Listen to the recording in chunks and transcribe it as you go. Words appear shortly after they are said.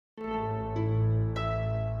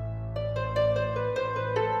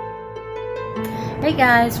Hey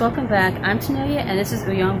guys, welcome back. I'm Tanelia and this is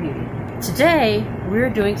Young Beauty. Today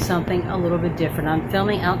we're doing something a little bit different. I'm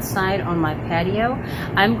filming outside on my patio.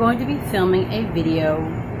 I'm going to be filming a video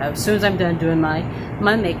as soon as I'm done doing my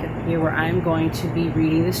makeup here, where I'm going to be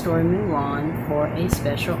reading the story Mulan for a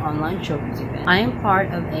special online children's event. I am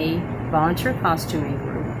part of a volunteer costuming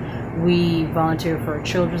group. We volunteer for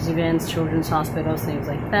children's events, children's hospitals, things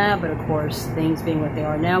like that. But of course, things being what they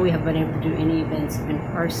are now, we haven't been able to do any events in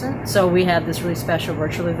person. So we have this really special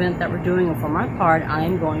virtual event that we're doing. And for my part, I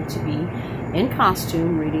am going to be in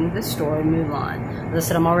costume reading the story Mulan. As I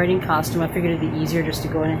said, I'm already in costume. I figured it'd be easier just to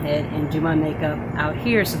go ahead and do my makeup out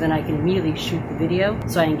here, so then I can immediately shoot the video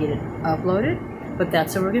so I can get it uploaded. But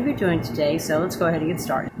that's what we're going to be doing today, so let's go ahead and get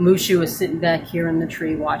started. Mushu is sitting back here in the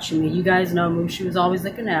tree watching me. You guys know Mushu is always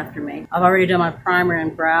looking after me. I've already done my primer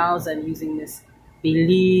and brows. I'm using this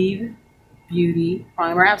Believe Beauty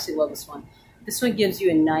primer. I absolutely love this one. This one gives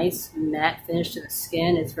you a nice matte finish to the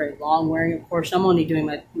skin. It's very long wearing, of course. I'm only doing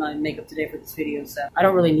my makeup today for this video, so I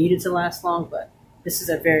don't really need it to last long, but this is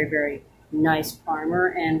a very, very nice primer.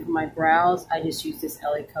 And for my brows, I just use this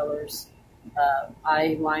LA Colors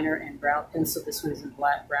eyeliner and brow pencil. This one is in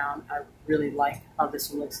black brown. I really like how this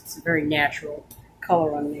one looks. It's a very natural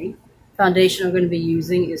color on me. Foundation I'm going to be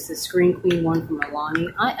using is the Screen Queen one from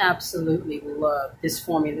MIlani. I absolutely love this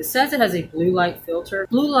formula. It says it has a blue light filter.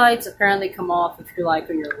 Blue lights apparently come off if you're like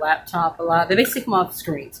on your laptop a lot. They basically come off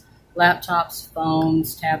screens. Laptops,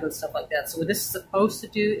 phones, tablets, stuff like that. So what this is supposed to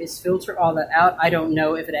do is filter all that out. I don't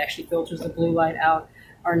know if it actually filters the blue light out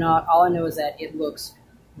or not. All I know is that it looks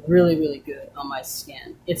really, really good on my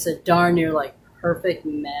skin. It's a darn near like perfect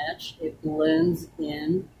match. It blends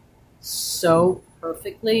in so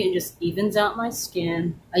perfectly and just evens out my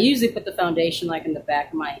skin. I usually put the foundation like in the back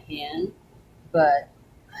of my hand, but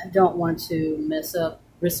I don't want to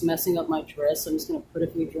risk messing up my dress. So I'm just going to put a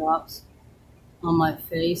few drops on my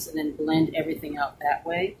face and then blend everything out that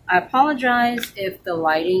way. I apologize if the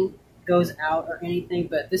lighting goes out or anything,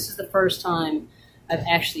 but this is the first time I've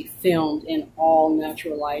actually filmed in all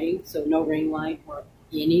natural lighting, so no ring light or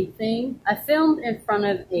anything. I filmed in front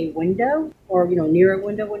of a window, or near a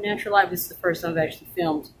window with natural light. This is the first time I've actually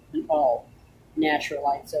filmed in all natural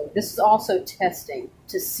light. So this is also testing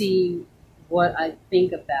to see what I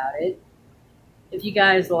think about it. If you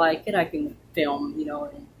guys like it, I can film,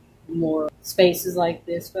 in more spaces like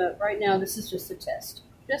this. But right now, this is just a test,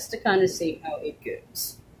 just to kind of see how it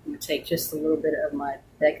goes. I'm going to take just a little bit of my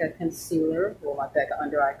Becca concealer, or my Becca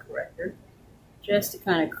Undereye Corrector, just to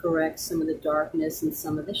kind of correct some of the darkness and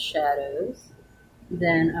some of the shadows.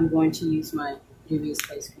 Then I'm going to use my Juvuas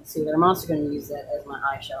Face Concealer. I'm also going to use that as my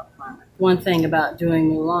eyeshadow primer. One thing about doing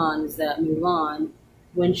Mulan is that Mulan,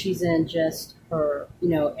 when she's in just her,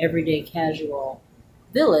 everyday casual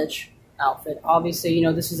village outfit, obviously,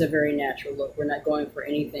 this is a very natural look. We're not going for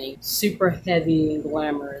anything super heavy and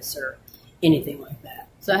glamorous or anything like that.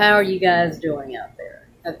 So how are you guys doing out there?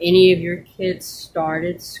 Have any of your kids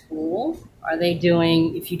started school? Are they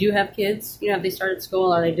doing, if you do have kids, have they started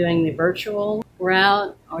school? Are they doing the virtual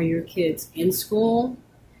route? Are your kids in school?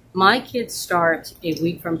 My kids start a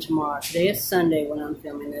week from tomorrow. Today is Sunday when I'm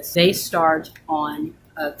filming this. They start on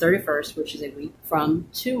 31st, which is a week from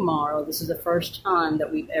tomorrow. This is the first time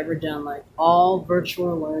that we've ever done like all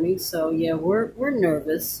virtual learning. So yeah, we're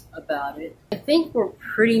nervous about it. I think we're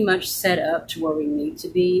pretty much set up to where we need to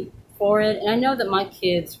be for it. And I know that my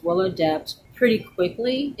kids will adapt pretty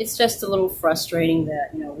quickly. It's just a little frustrating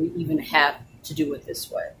that, we even have to do it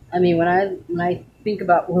this way. I mean, when I think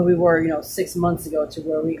about where we were, 6 months ago to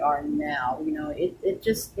where we are now,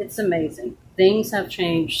 it's amazing. Things have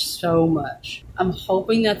changed so much. I'm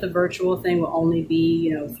hoping that the virtual thing will only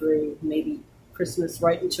be, through maybe Christmas,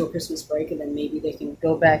 right until Christmas break, and then maybe they can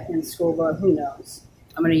go back in school, but who knows.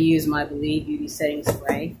 I'm going to use my Believe Beauty setting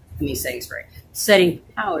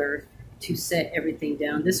powder to set everything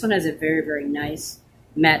down. This one has a very, very nice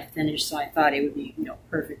matte finish, so I thought it would be,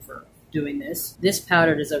 perfect for doing this. This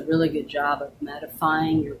powder does a really good job of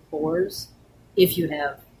mattifying your pores if you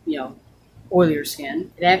have, oilier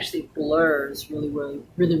skin. It actually blurs really, really,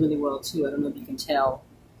 really, really well too. I don't know if you can tell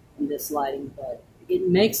in this lighting, but it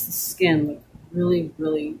makes the skin look really,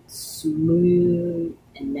 really smooth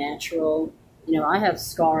and natural. I have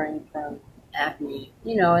scarring from acne,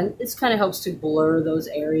 and this kind of helps to blur those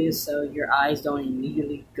areas so your eyes don't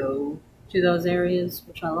immediately go to those areas,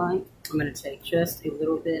 which I like. I'm going to take just a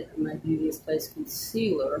little bit of my Juvuas Face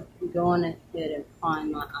Concealer and go on ahead and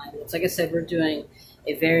prime my eyelids. Like I said, we're doing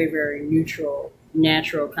a very, very neutral,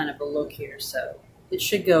 natural kind of a look here, so it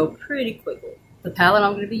should go pretty quickly. The palette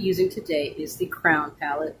I'm going to be using today is the Crowne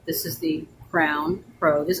palette. This is the Crowne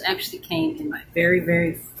Pro. This actually came in my very,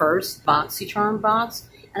 very first BoxyCharm box,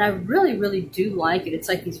 and I really, really do like it. It's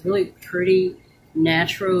like these really pretty,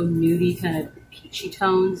 natural, nudie kind of peachy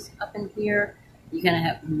tones up in here. You kind of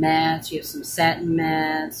have mattes, you have some satin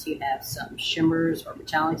mattes, you have some shimmers or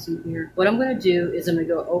metallics in here. What I'm going to do is I'm going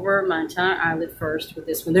to go over my entire eyelid first with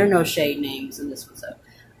this one. There are no shade names in this one, so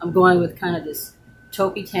I'm going with kind of this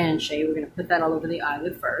taupey tan shade. We're going to put that all over the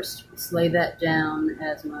eyelid first. Let's lay that down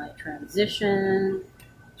as my transition,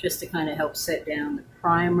 just to kind of help set down the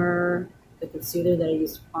primer, the concealer that I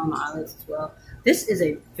used to prime my eyelids as well. This is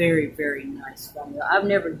a very, very nice formula. I've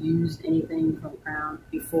never used anything from Crowne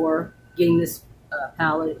before. Getting this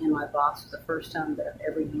palette in my box was the first time that I've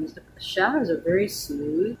ever used it. The shadows are very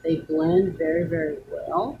smooth. They blend very, very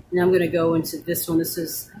well. Now I'm going to go into this one. This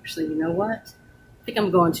is actually, you know what? I think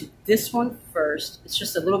I'm going to this one first. It's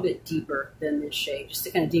just a little bit deeper than this shade, just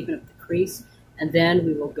to kind of deepen up the crease. And then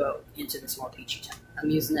we will go into this more peachy tone. I'm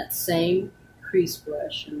using that same crease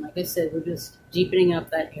brush. And like I said, we're just deepening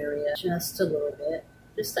up that area just a little bit,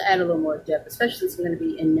 just to add a little more depth, especially since I'm going to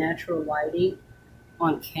be in natural lighting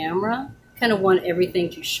on camera. Kind of want everything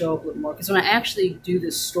to show up a little more, because when I actually do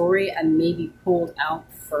the story, I may be pulled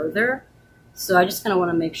out further. So I just kind of want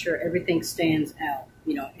to make sure everything stands out,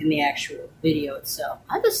 you know, in the actual video itself.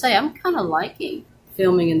 I have to say, I'm kind of liking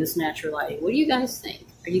filming in this natural lighting. What do you guys think?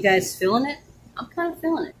 Are you guys feeling it? I'm kind of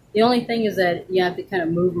feeling it. The only thing is that you have to kind of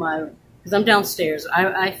move because I'm downstairs.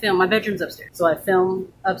 I film, my bedroom's upstairs. So I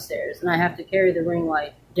film upstairs, and I have to carry the ring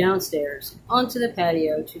light downstairs onto the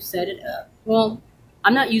patio to set it up. Well,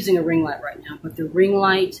 I'm not using a ring light right now, but the ring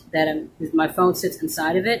light that my phone sits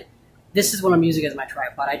inside of it, this is what I'm using as my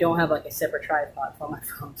tripod. I don't have like a separate tripod for my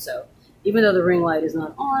phone. So even though the ring light is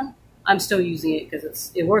not on, I'm still using it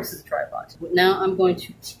because it works as a tripod. But now I'm going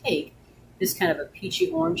to take this kind of a peachy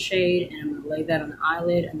orange shade, and I'm going to lay that on the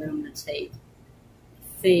eyelid, and then I'm going to take,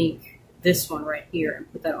 I think, this one right here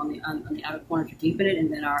and put that on the outer corner to deepen it,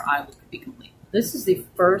 and then our eyelid could be complete. This is the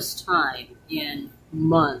first time in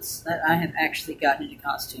months that I have actually gotten into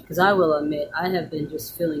costume, because I will admit I have been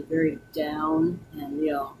just feeling very down and,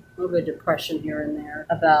 you know, a little bit of depression here and there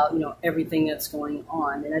about, you know, everything that's going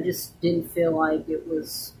on, and I just didn't feel like it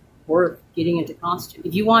was worth getting into costume.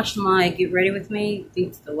 If you watched my Get Ready With Me, I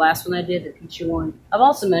think the last one I did, the peachy one, I've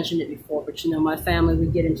also mentioned it before, but you know, my family, we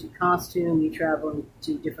get into costume, we travel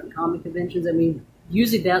to different comic conventions. I mean,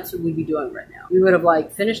 usually that's what we'd be doing right now. We would have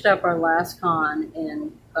like finished up our last con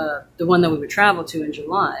and the one that we would travel to in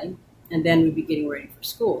July, and then we'd be getting ready for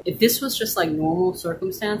school. If this was just like normal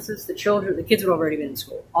circumstances, the kids would have already been in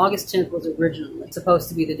school. August 10th was originally supposed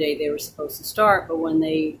to be the day they were supposed to start, but when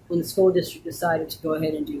the school district decided to go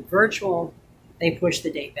ahead and do virtual, they pushed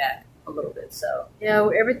the date back a little bit. So, you know,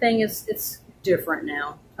 everything it's different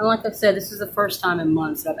now. And like I said, this is the first time in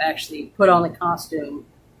months that I've actually put on the costume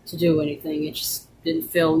to do anything. It just didn't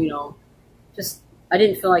feel, you know, I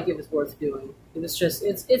didn't feel like it was worth doing. It was just,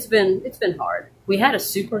 it's been hard. We had a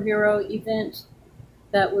superhero event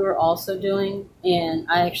that we were also doing, and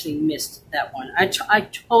I actually missed that one. I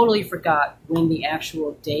totally forgot when the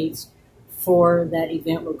actual dates for that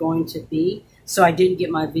event were going to be, so I didn't get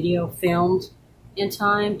my video filmed in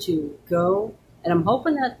time to go. And I'm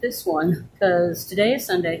hoping that this one, because today is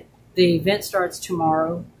Sunday, the event starts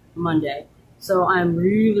tomorrow, Monday. So I'm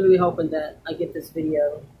really, really hoping that I get this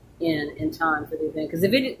video in time for the event, because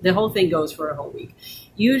the whole thing goes for a whole week.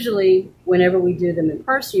 Usually, whenever we do them in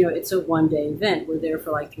person, you know, it's a one-day event. We're there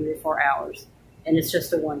for like 3 or 4 hours, and it's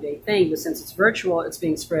just a one-day thing. But since it's virtual, it's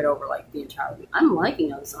being spread over like the entire week. I'm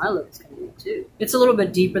liking how this eyelid is coming in too. It's a little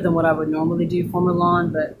bit deeper than what I would normally do for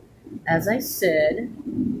Mulan, but as I said,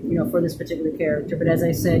 you know, for this particular character. But as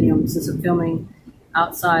I said, you know, since I'm filming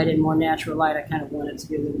outside in more natural light, I kind of want it to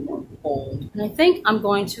be a little more bold. And I think I'm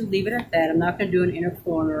going to leave it at that. I'm not going to do an inner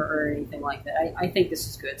corner or anything like that. I think this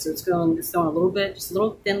is good. So it's going a little bit, just a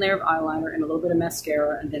little thin layer of eyeliner and a little bit of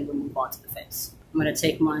mascara, and then we'll move on to the face. I'm going to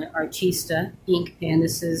take my Artista ink pen.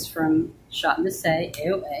 This is from Shot Decay,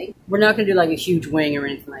 AOA. We're not going to do like a huge wing or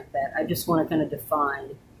anything like that. I just want to kind of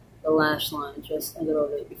define the lash line just a little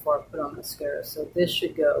bit before I put on mascara. So this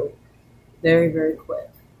should go very, very quick.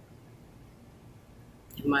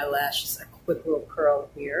 Give my lashes a quick little curl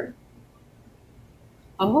here.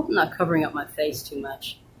 I hope I'm not covering up my face too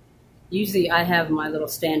much. Usually I have my little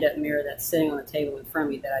stand-up mirror that's sitting on the table in front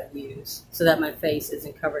of me that I use so that my face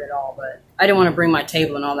isn't covered at all, but I didn't want to bring my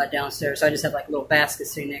table and all that downstairs, so I just have like a little basket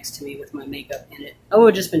sitting next to me with my makeup in it. Oh, it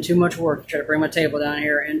would have just been too much work to try to bring my table down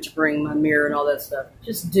here and to bring my mirror and all that stuff.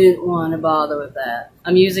 Just didn't want to bother with that.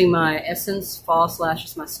 I'm using my Essence False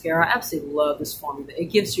Lashes Mascara. I absolutely love this formula.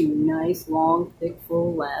 It gives you nice, long, thick,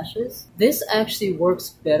 full lashes. This actually works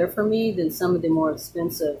better for me than some of the more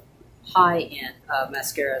expensive high-end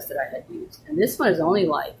mascaras that I had used. And this one is only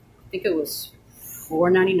like, I think it was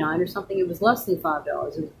 $4.99 or something. It was less than $5.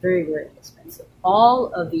 It was very, very inexpensive.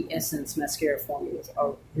 All of the Essence mascara formulas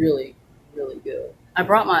are really, really good. I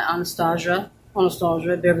brought my Anastasia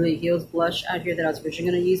Beverly Hills blush out here that I was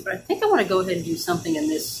originally going to use, but I think I want to go ahead and do something in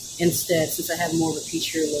this instead since I have more of a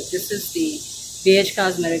peachier look. This is the BH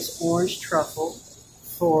Cosmetics Orange Truffle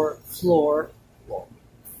for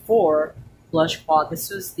blush quad. This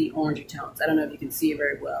was the orangey tones. I don't know if you can see it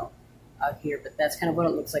very well out here, but that's kind of what it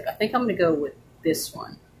looks like. I think I'm going to go with this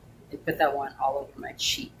one and put that one all over my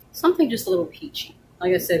cheek. Something just a little peachy.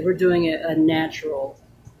 Like I said, we're doing a natural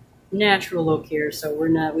look here, so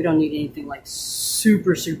we don't need anything like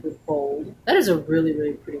super, super bold. That is a really,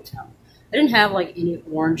 really pretty tone. I didn't have like any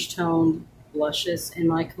orange toned blushes in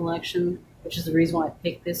my collection, which is the reason why I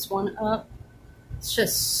picked this one up. It's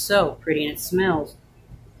just so pretty, and it smells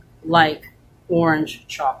like orange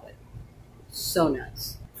chocolate. So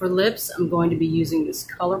nice. For lips, I'm going to be using this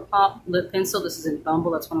ColourPop lip pencil. This is in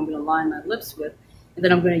Bumble. That's what I'm going to line my lips with. And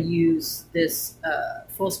then I'm going to use this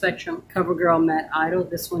Full Spectrum CoverGirl Matte Idol.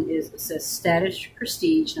 This one it says Status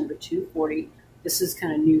Prestige number 240. This is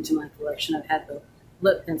kind of new to my collection. I've had the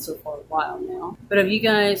lip pencil for a while now. But if you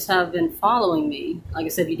guys have been following me, like I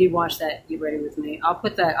said, if you did watch that Get Ready With Me, I'll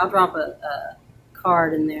drop a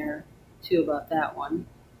card in there too about that one.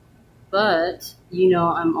 But, you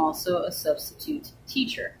know, I'm also a substitute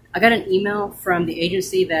teacher. I got an email from the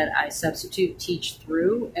agency that I substitute teach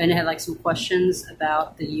through, and it had like some questions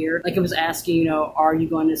about the year. Like it was asking, you know, are you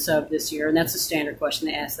going to sub this year? And that's a standard question.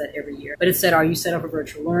 They ask that every year. But it said, are you set up for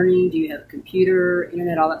virtual learning? Do you have a computer,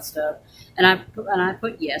 internet, all that stuff? And I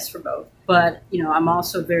put yes for both. But, you know, I'm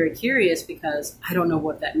also very curious because I don't know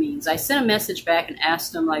what that means. I sent a message back and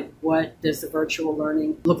asked them, like, what does the virtual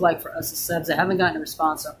learning look like for us as subs? I haven't gotten a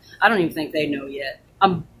response, so I don't even think they know yet.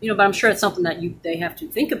 You know, but I'm sure it's something that they have to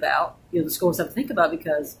think about. You know, the schools have to think about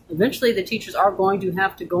because eventually the teachers are going to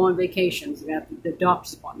have to go on vacations. They're going to have to do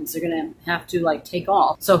doctor's appointments. They're going to have to like take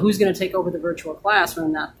off. So who's going to take over the virtual class when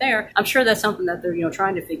I'm not there? I'm sure that's something that they're, you know,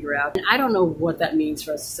 trying to figure out. And I don't know what that means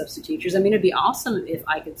for us as substitute teachers. I mean, it'd be awesome if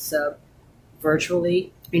I could sub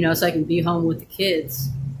virtually, you know, so I can be home with the kids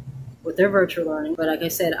with their virtual learning. But like I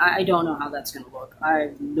said, I don't know how that's going to look. I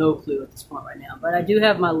have no clue at this point right now. But I do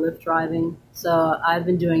have my Lyft driving, so I've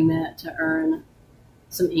been doing that to earn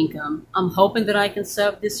some income. I'm hoping that I can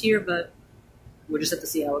sub this year, but we'll just have to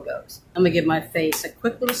see how it goes. I'm going to give my face a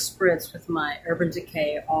quick little spritz with my Urban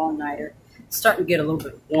Decay All-Nighter. It's starting to get a little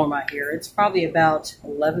bit warm out here. It's probably about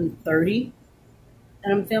 11:30,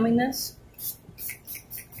 and I'm filming this. It's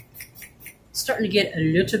starting to get a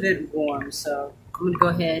little bit warm, so I'm going to go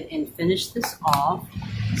ahead and finish this off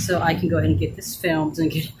so I can go ahead and get this filmed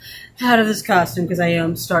and get out of this costume because I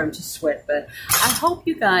am starting to sweat. But I hope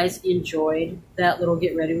you guys enjoyed that little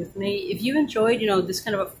Get Ready With Me. If you enjoyed, you know, this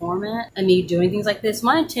kind of a format and me doing things like this,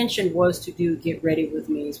 my intention was to do Get Ready With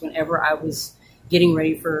Me whenever I was getting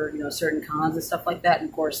ready for, you know, certain cons and stuff like that. And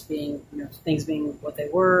of course, being, you know, things being what they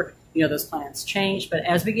were, you know, those plans changed. But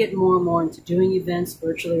as we get more and more into doing events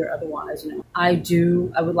virtually or otherwise, you know, I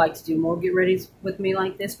would like to do more Get Ready With Me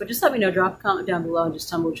like this. But just let me know, drop a comment down below and just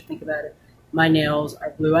tell me what you think about it. My nails are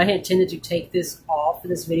blue. I had intended to take this off for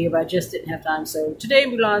this video, but I just didn't have time. So today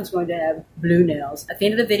Mulan's going to have blue nails. At the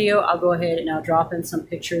end of the video, I'll go ahead and I'll drop in some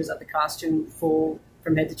pictures of the costume full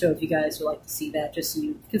from head to toe if you guys would like to see that, just so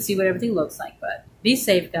you can see what everything looks like. But be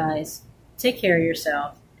safe, guys. Take care of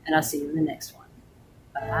yourself, and I'll see you in the next one.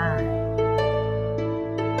 Bye.